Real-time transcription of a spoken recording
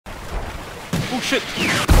Oh shit!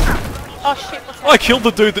 Oh shit, what's I happening? killed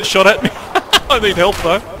the dude that shot at me. I need help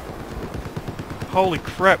though. Holy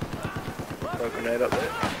crap. Throw a grenade up there.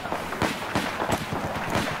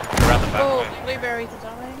 Around the back Oh, way. blueberries are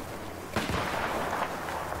dying.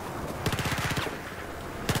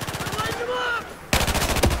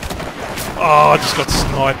 Oh, I just got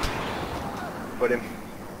sniped. Got him.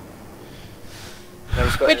 Never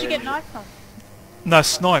got Where'd you any. get knife from? No,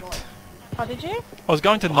 sniped. Oh, did you? I was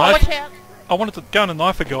going to Oh, knife. watch out. I wanted to go and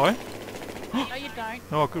knife a guy. No, you don't.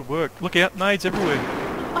 Oh, good work. Look out, nades everywhere.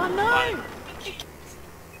 Oh no!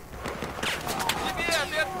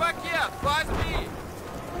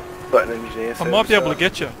 Got an engineer. I might be able to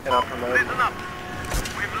get you. And I'll promote.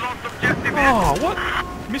 Oh,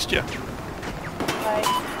 what? Missed you. Wait.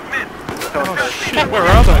 Oh shit, where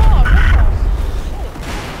are they?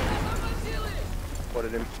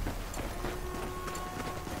 Spotted him.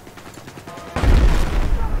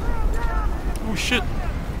 Oh shit.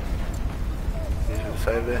 He's gonna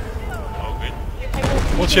save there. Oh, good.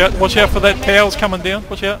 Watch out for that towers coming down.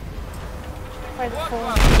 Watch out. Where's the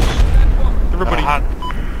fall? Everybody,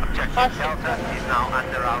 Oh shit.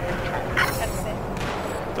 That's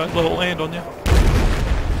it. don't let it land on you.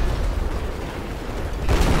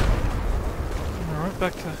 Alright,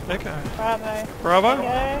 back to Echo. Bravo. Bravo? Go.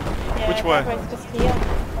 Yeah, Which way? Bravo's just here.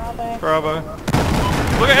 Bravo. Bravo.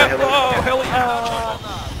 Look out! heli. Oh, heli!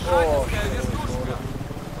 Oh,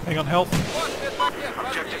 Hang on, health.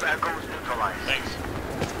 Thanks.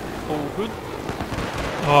 All good.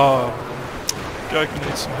 Oh, Joker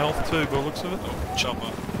needs some health too, by the looks of it. Oh,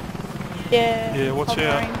 chopper. yeah. Yeah, watch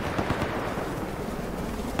out. hovering.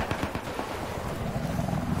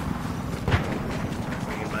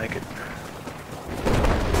 We can make it.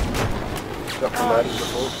 Got promoted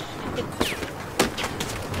before.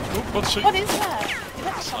 Oh, what's she? What is that? Is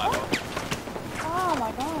that a Sniper. shot? Oh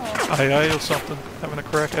my god. AA or something, having a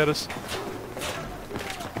crack at us.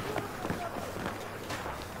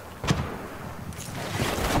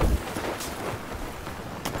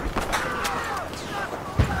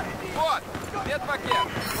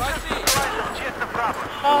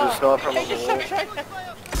 Oh, There's a sniper on they the just wall. shot straight.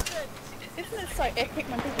 Isn't it so epic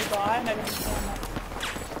when people die? I never understand that.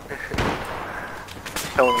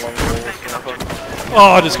 Telling along the wall. Sniper.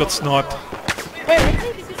 Oh, I just got sniped. Wait,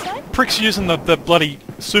 really? Did you say? Prick's using the bloody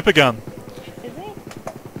super gun. Is he?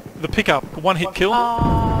 The pickup, one hit kill.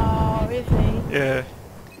 Oh, is he? Yeah.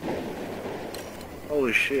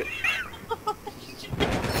 Holy shit.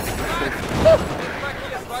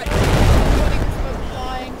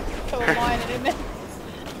 Flying. So mine in there.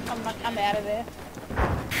 I'm out of there.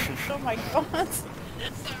 Oh my god.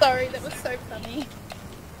 Sorry, that was so funny.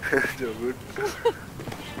 Doing good.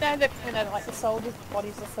 No, that like the soldiers'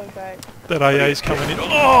 bodies are so great. That AA's coming in.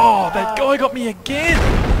 Oh, that guy got me again!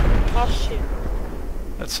 Oh shit.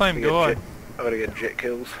 That same I guy. gotta get jet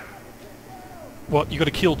kills. What, you gotta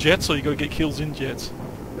kill jets or you gotta get kills in jets?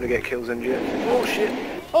 Gotta get kills in jet. Oh shit.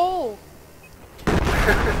 Oh.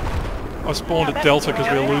 I spawned Yeah, at Delta that's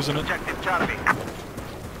because we were right. losing it.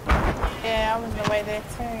 Yeah, I was on the way there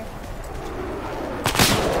too.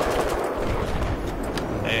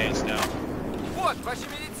 Hey, it's down.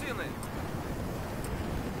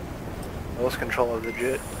 I lost control of the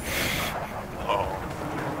jet. Oh.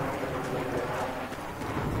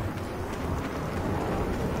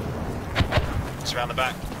 It's around the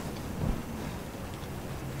back.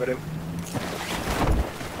 Got him.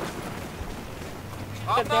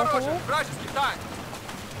 The Delta War.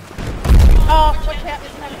 Oh, watch out,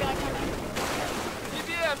 there's another guy coming.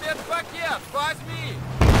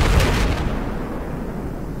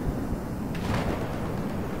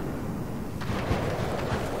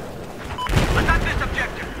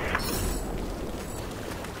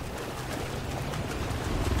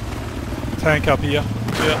 Tank up here.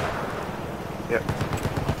 Yeah. Yep.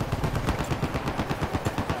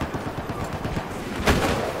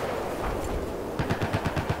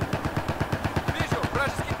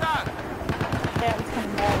 Yeah, it's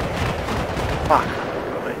coming back. Fuck.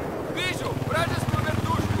 Got me.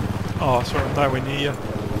 Oh, sorry, I'm nowhere near you.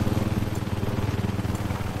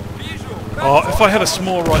 Oh, if I had a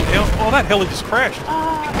small right now. Oh, that heli just crashed. Oh,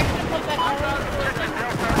 I should have put that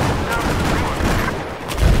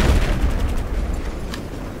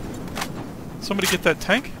Somebody get that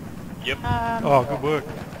tank? Yep. Oh, good work.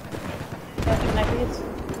 I think that is.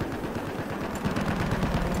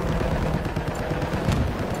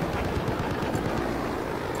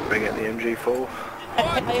 Bring out the MG4.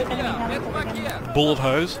 Bullet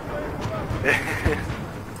hose.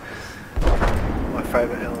 My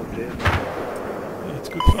favourite LMG. Yeah, it's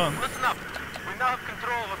good fun. Listen up. We now have control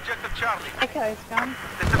Echo's gone.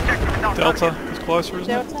 Delta is closer,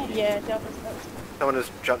 isn't it? Delta? Yeah, Delta's close. Someone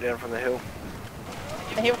just jumped down from the hill.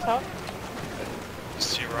 The hilltop.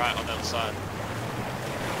 Just to your right on the other side.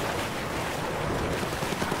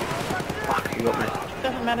 Fuck, you got me.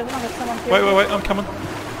 Doesn't matter as long as someone kills Wait, I'm coming.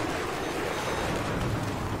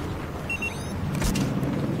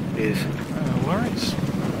 Yes. No worries.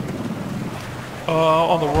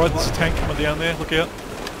 On the right there's a tank coming down there, look out.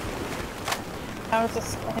 I was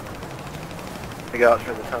just... We go out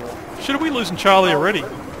through the tunnel. Shit, are we losing Charlie already?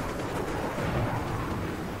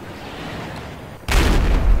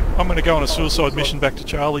 I'm gonna go on a suicide mission back to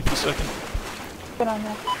Charlie for a second. Good on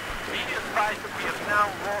there.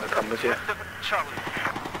 I'll come with you.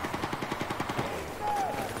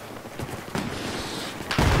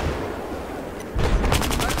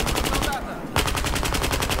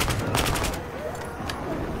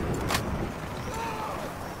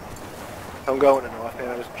 I'm going to knife man,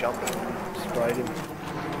 I just jumped and sprayed him.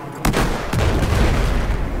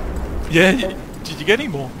 Yeah, did you get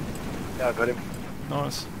him or? Yeah, I got him.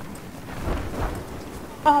 Nice.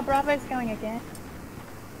 Oh, Bravo's going again.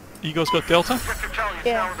 You guys got Delta?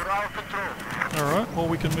 Yeah. Alright, well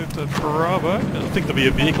we can move to Bravo. I think there'll be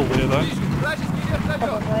a vehicle there though.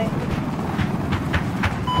 Probably.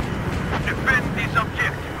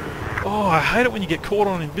 Oh, I hate it when you get caught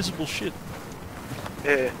on invisible shit.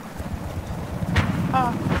 Yeah.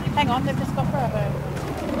 Oh, hang on, they've just got Bravo.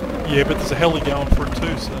 Yeah, but there's a heli going for it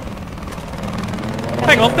too, so...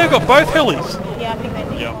 Hang on, they've got both helis! Yeah, I think they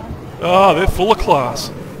need Yep. one. Oh, they're full of class.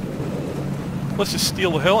 Let's just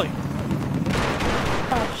steal the heli.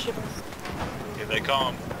 Oh, shivers. Here they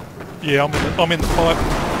come. Yeah, I'm in the pipe.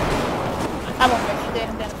 I won't go dead,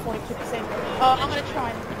 I'm down to 42%. Oh, I'm gonna try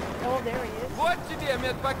and... Oh, there he is. Вот тебе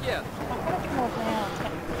медпакет. I've got to come all down.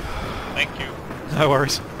 Thank you. No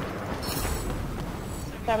worries.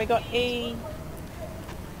 So we got E.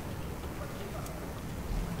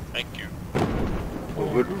 Thank you. All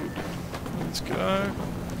good. Let's go.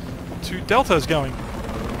 To Delta's going.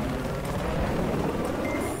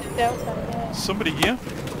 Delta, yeah. Somebody here.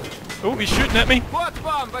 Oh, he's shooting at me. Вот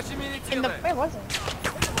вам ваши In the... меритины. Where was it?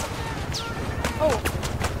 Oh,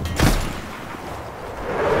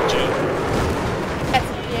 that's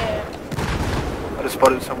it, yeah. I just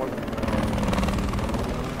spotted someone.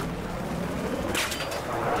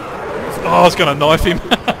 Oh, I was gonna knife him.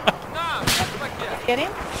 На, медпакет. Get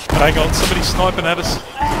him? Hang on, somebody's sniping at us.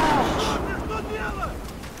 Ouch.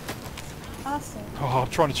 Awesome. Oh, I'm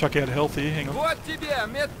trying to chuck out a health here. Hang on. Вот тебе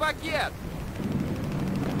медпакет.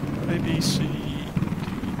 A, B, C, D, E,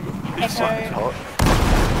 F. It's Echo. hot.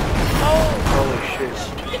 Oh, Holy shit.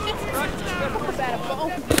 talk about a bomb.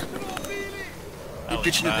 That was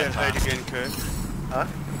Bitching bad about hate time. again, Kurt. Huh?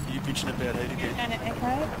 You bitching about hate again. And an Echo. I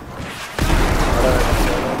don't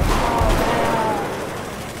understand that.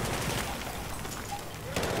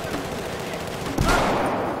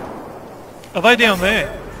 Oh, Are they down there?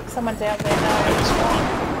 wow. Someone's out there That now. was fun.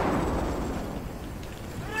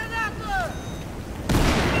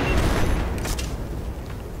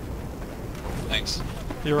 Thanks.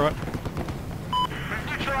 You're right.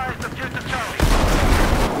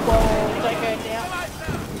 Whoa, they go down.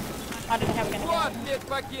 I don't know how we're gonna Вот get them.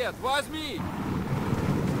 медпакет. Возьми.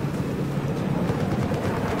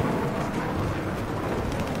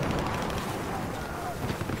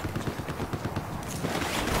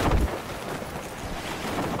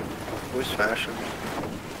 Who's fashion?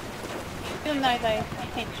 Even though they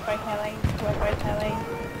pinch both helis, work both helis.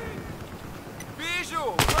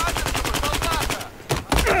 Вижу. Вражеского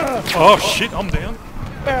солдата. Oh shit, I'm down.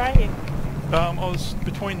 Where are you? I was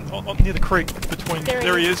between, near the creek. Between, There he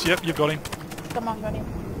there he is. Yep, you've got him. Someone got him.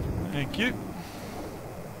 Thank you.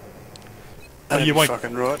 That'd you be won't-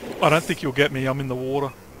 fucking right. I don't think you'll get me. I'm in the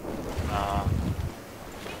water.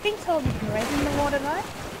 Been told you can res in the water though,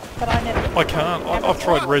 but I never. I can't. I've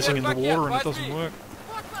tried resing in the water and it doesn't work.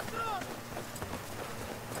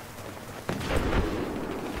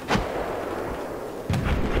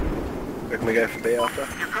 Reckon we go for B after?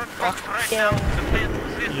 Yeah,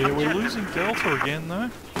 Yeah, we're losing Delta again though.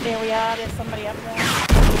 there we are. There's somebody up there.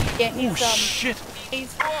 Yeah, Oh he's shit!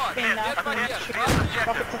 he's been up and shooting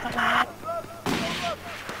rockets or something like that.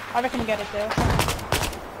 I reckon we go to Delta.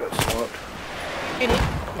 Got sniped. Shoot it.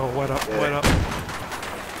 Oh, wait up, Yeah. wait up.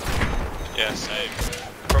 Yeah, save.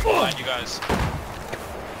 From behind you guys.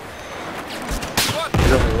 Вот.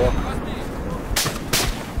 He's on the rock. Возьми.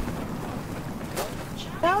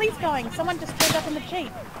 Charlie's going. Someone just turned up in the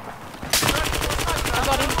jeep. I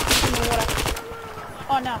got him. He's in the water.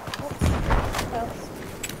 Oh no. Oops. Well,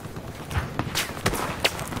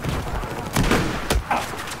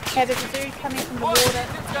 Yeah, there's a dude coming from the water.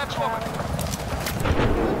 Charlie.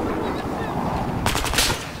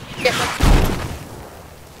 Get the...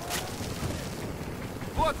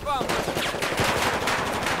 Вот вам!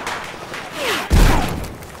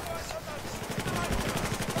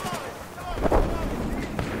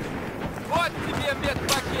 Вот тебе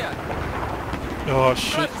медпакет! Oh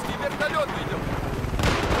shit. Вражеский вертолет видел!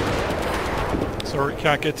 Sorry,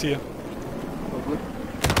 can't get to you. All good.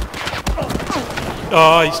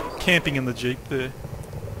 Oh, he's camping in the Jeep there.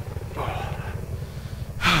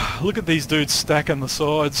 Look at these dudes stacking the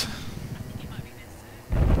sides.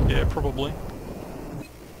 Yeah, probably.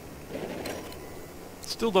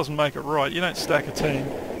 Still doesn't make it right. You don't stack a team.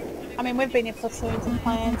 I mean, we've been in platoons and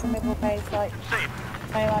plans and we've always like,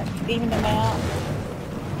 even them out.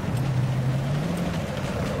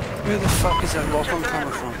 Where the fuck is that lock on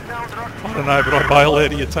coming from? I don't know, but I bail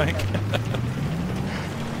out of your tank.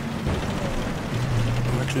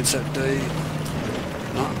 I reckon it's that D.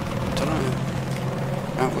 No, don't know.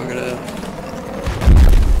 Can't work it out.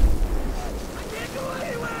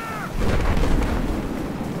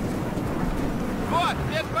 Вот,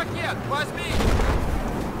 медпакет, возьми!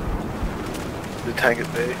 The tank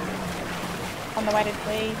at B. On the way to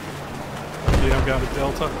B. Yeah, I'm going to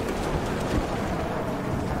Delta.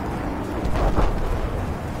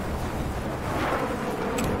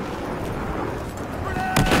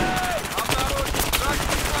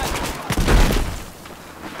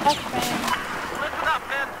 Caspian.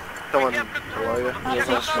 Someone below you. Yes,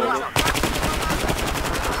 I saw you.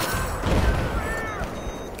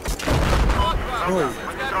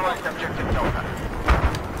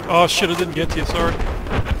 Oh shit, I didn't get to you, sorry.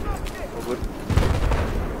 All good.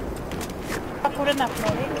 Not good enough,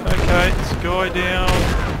 medic. Okay, there's a guy down.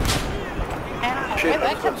 Ow, Shit, where'd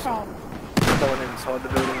that that's come us. from? Someone inside the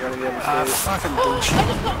building running down the Ah, stairs. fucking I bullshit.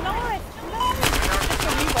 just got knifed! No! Just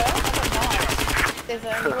where you were, I got knifed. There's a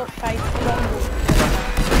little face along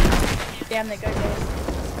down there, go there.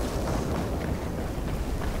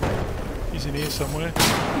 He's in here somewhere.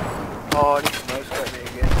 Oh, I need to nose cut me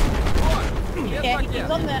again. Yeah, he's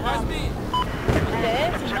on the, Возьми!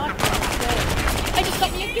 stairs, he knifed me upstairs. They just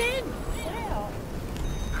got me again! Wow.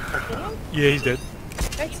 Get him? Yeah, he's dead.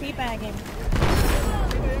 Go teabag him.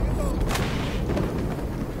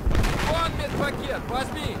 Вон медпакет,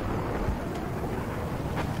 возьми!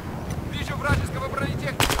 Вижу вражеского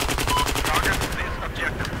бронетехника!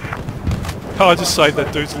 Oh, I just saved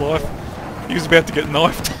that dude's life. He was about to get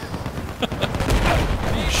knifed.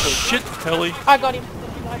 Shit, heli. I got him.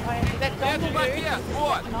 That dog dude, Медпакет,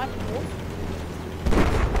 вот! knife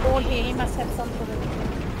wolf. Born here, he must have some sort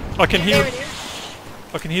of... I can hear There it. it is.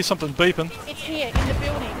 I can hear something beeping. It's here, in the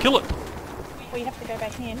building. Kill it. Well, you have to go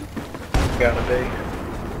back in. Going to B.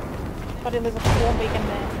 But there's a swarm beacon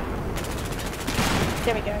there.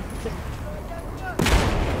 There we go. Just...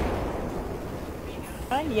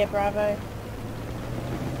 Oh, yeah, bravo.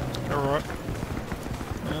 Alright.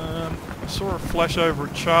 I saw a flash over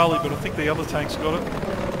at Charlie, but I think the other tank's got it.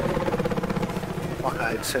 Fuck,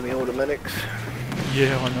 I hate semi-automatics.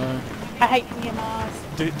 Yeah, I know. I hate DMRs.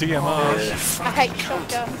 DMRs, I hate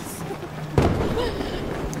shotguns.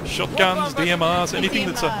 shotguns, DMRs, anything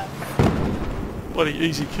that's a DMR. bloody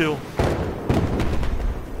easy kill.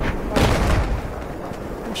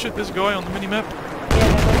 Oh shit, there's a guy on the minimap.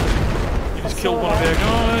 Yeah, He just I killed saw one of our that.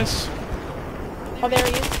 guys. Oh, there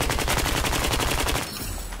he is.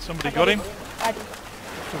 Somebody got him. I did.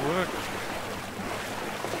 Good work.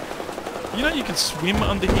 You know you can swim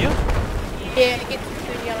under here? Yeah, it gets to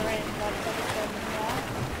the other end. Like,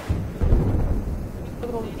 look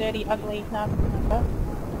at all the dirty, ugly narco.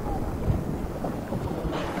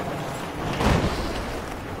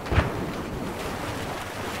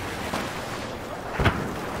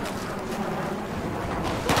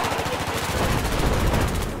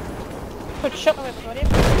 Good shot, whoever got him.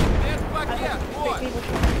 Медпакет, вот!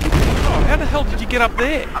 Oh, how the hell did you get up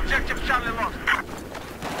there? Oh,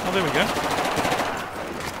 there we go.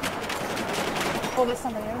 Oh, there's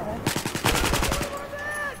somebody over there.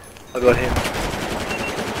 I got him,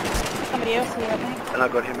 Somebody else here, I think. and I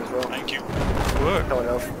got him as well. Thank you. Good work. Someone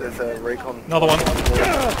else, there's a recon. Another one.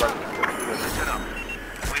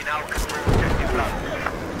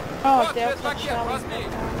 Oh, Вот Delta, медпакет, Charlie. возьми!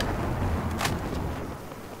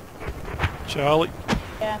 Charlie.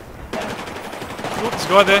 Yeah. Oh, there's a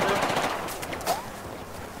guy there.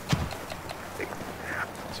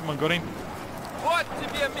 Someone got him. Вот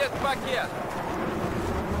тебе медпакет!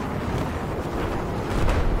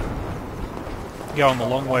 Going the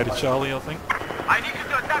long way to Charlie, I think.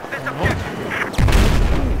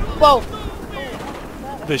 Whoa!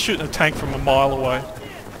 They're shooting a tank from a mile away.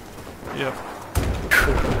 Yep.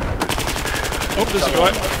 Oh, there's a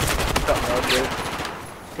guy. Got no idea.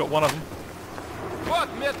 Got one of them. Вот,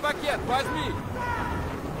 медпакет, возьми!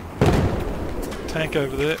 Tank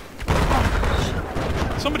over there.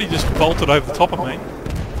 Somebody just bolted over the top of me.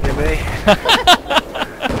 Yeah, me.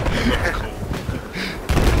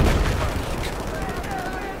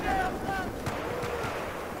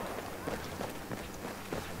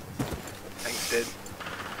 Tank's dead.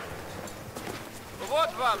 Вот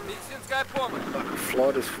вам медицинская помощь! Like a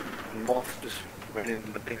fly just moth just went in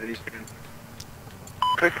the thing that he's doing.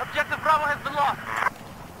 Objective Bravo has been lost.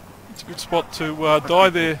 It's a good spot to die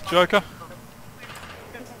there, Joker.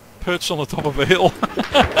 Perched on the top of a hill.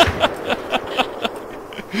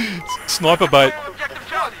 Sniper bait. Objective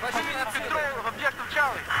Charlie. Control of Objective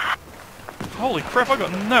Charlie. Holy crap, I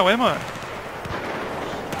got no ammo.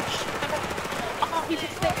 Oh, he's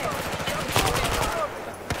just there.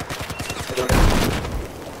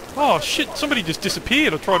 Oh shit, somebody just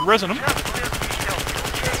disappeared. I tried resin them.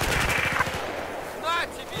 На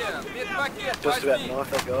тебе! Медпакет, Just about возьми!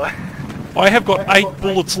 knifed that guy. I have got 8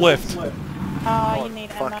 bullets left. Oh, you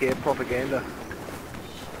need ammo. Fuck yeah, propaganda.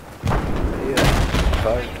 Yeah.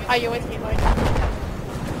 Phone. Oh, you always get loads.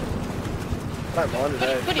 Don't mind it, Good,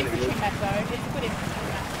 eh? good Pretty infantry good. map though. It's a good infantry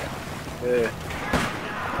map. Yeah.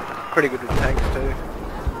 Pretty good with tanks too.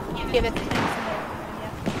 Yeah, there's tanks in there.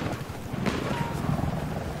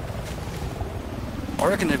 I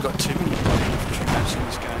reckon they've got too many infantry maps in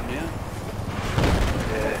this game now.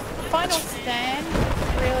 Yeah. Final Stand,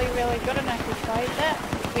 really, really good. I don't know if we played that.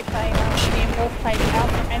 We played, me and Wolf played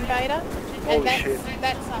Alpha and Beta. And Holy that's, shit.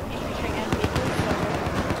 that's infantry and vehicles, so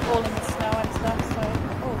all in the snow and stuff, so,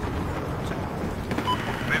 oh.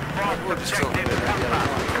 We're just talking about that the other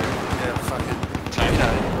night. Yeah, fucking. You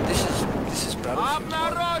know, this is Battlefield.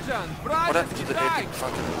 Like, Обнаружен! what Вражеский happened to the epic танк!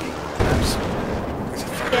 fucking big maps? With the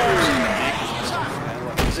fucking Yeah. vehicles and stuff, you know,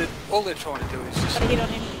 like, is it, all they're trying to do is just, Gotta hit on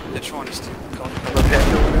him. they're trying to stick Repair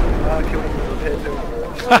building. Ah, killed him with repair building.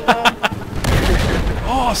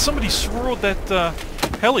 Oh, somebody swirled that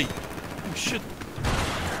heli. Oh shit.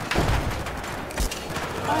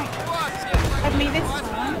 Oh, had me this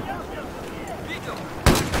time. Видел?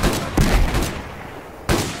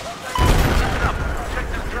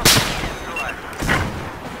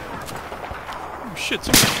 Oh shit,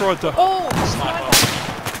 somebody tried to... Oh, sniper.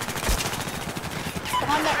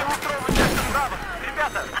 Behind that rock.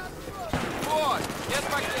 Вот,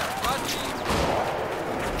 медпакет, возьми!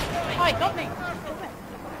 Oh, he got me.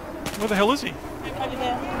 Where the hell is he? Over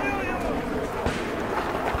there.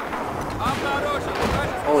 Обнаружен!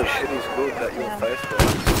 Вражеский Holy танк! shit, he's good that your Yeah. face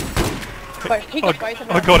guy. But he got both of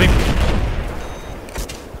I them. got him.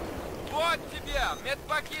 Вот тебе!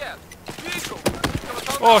 Медпакет! Вижу!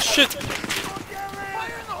 Oh shit.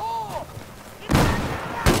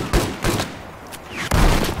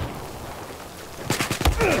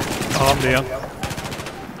 Oh, I'm down.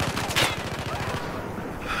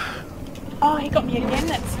 Oh, he got me again,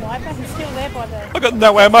 that sniper. He's still there by the... I got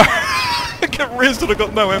no ammo. I got rezzed and I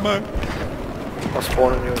got no ammo. I'll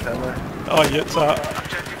spawn on you with ammo. Oh yeah, it's alright.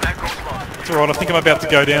 I think I'm about to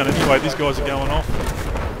go down anyway. These guys are going off.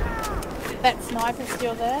 That sniper's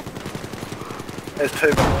still there. There's two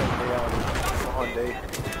behind D.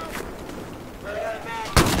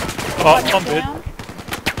 Oh, One's I'm dead. down.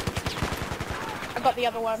 I got the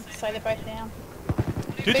other one, so they're both down.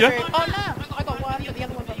 Did They're you? very- Oh no, I got one, but the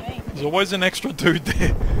other one got me. There's always an extra dude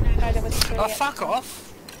there. No, there was three. Oh, fuck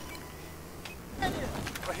off! I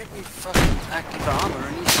hit me fucking active armour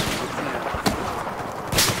and he's fucking out.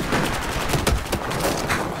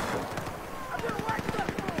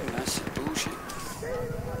 That's bullshit.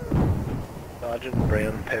 Sergeant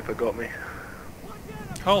Brown Pepper got me.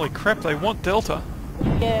 Holy crap, they want Delta.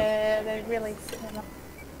 Yeah, they're really sitting up.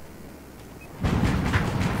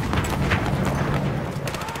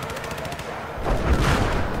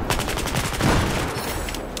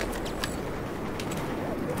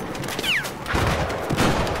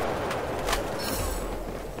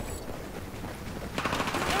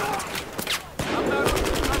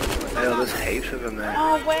 Hell, there's heaps of them there.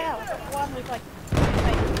 Oh wow, one was like...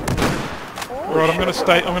 Right, I'm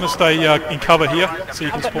gonna stay in cover here. See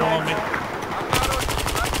if you can spawn on me.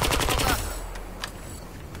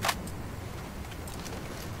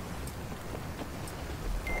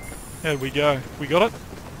 There we go. We got it?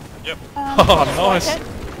 Yep. Oh, nice. Like it.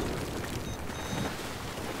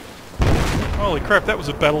 Holy crap, that was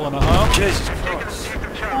a battle and a half. Jesus Christ.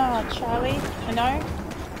 Oh, Charlie. I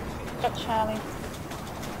know. Got Charlie.